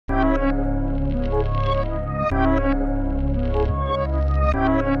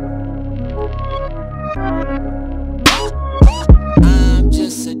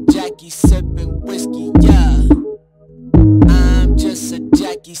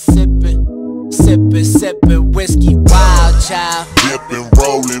Sippin' whiskey, wild child. Dippin',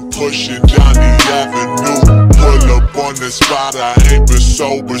 rollin', pushin' Johnny Avenue. Pull up on the spot, I ain't been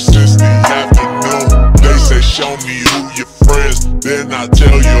sober since the afternoon. They say show me who your friends, then I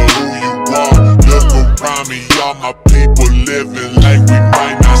tell you who you are. Look around me, all my people living like we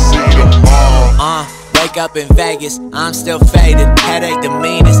might not see tomorrow. Wake up in Vegas, I'm still faded. Headache the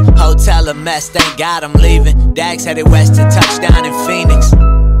meanest, hotel a mess, thank God I'm leaving. Dax headed west to touchdown in Phoenix.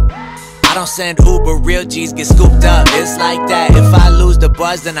 I don't send Uber, real G's get scooped up. It's like that, if I lose the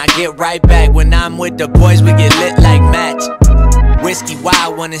buzz then I get right back. When I'm with the boys we get lit like match. Whiskey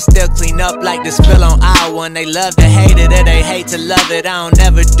wild one and still clean up like the spill on our one. They love to hate it or they hate to love it. I don't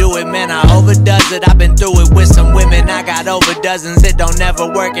never do it, man, I overdoes it. I've been through it with some women, I got over dozens. It don't never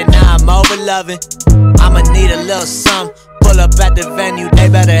work and now I'm over loving. I'ma need a little something. Pull up at the venue, they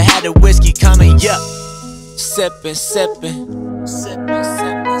better have the whiskey coming, yeah. Sippin',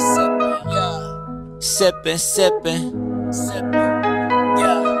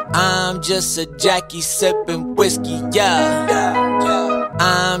 yeah. I'm just a Jackie sippin' whiskey, yeah.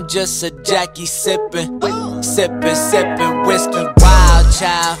 I'm just a Jackie sippin' whiskey, wild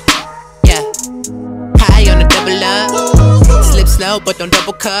child. Yeah, high on the double up. Slip slow, but don't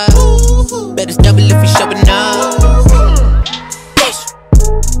double cup. Bet it's double if you showin' up.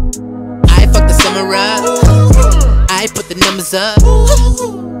 I fuck the summer up. I put the numbers up.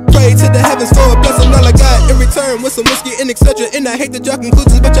 Pray to the heavens for a blessing, all I got in return with some whiskey and etc. And I hate to draw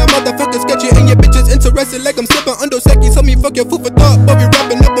conclusions, but y'all motherfuckers sketchy. And your bitches interested like I'm sipping on Dos Equis. Tell me fuck your food for thought, but we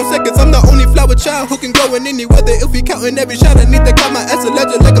wrapping up on seconds. I'm the only flower child who can go in any weather. If we counting every shot, I need to count my ass a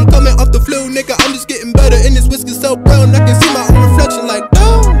legend like I'm coming off the flu, nigga. I'm just getting better, and this whiskey so brown I can see my own reflection like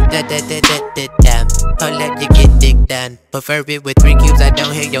damn. Hold up, you get dick done. Prefer it with 3 cubes, I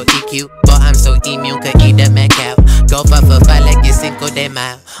don't hear your EQ. But I'm so immune, could eat a Mac out. Go for 5 like it's Cinco de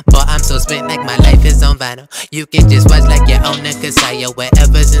Mayo. But I'm so spent like my life is on vinyl. You can just watch like you own a Casayo.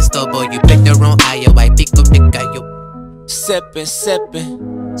 Whatever's in store, boy, you pick the wrong aisle. I pick up the gallo. Sippin',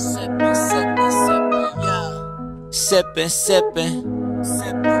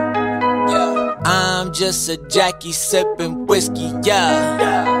 yeah. I'm just a Jackie sippin' whiskey, yeah.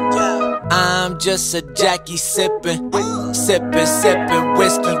 I'm just a Jackie sippin'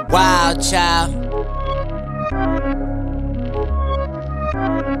 whiskey, wild child.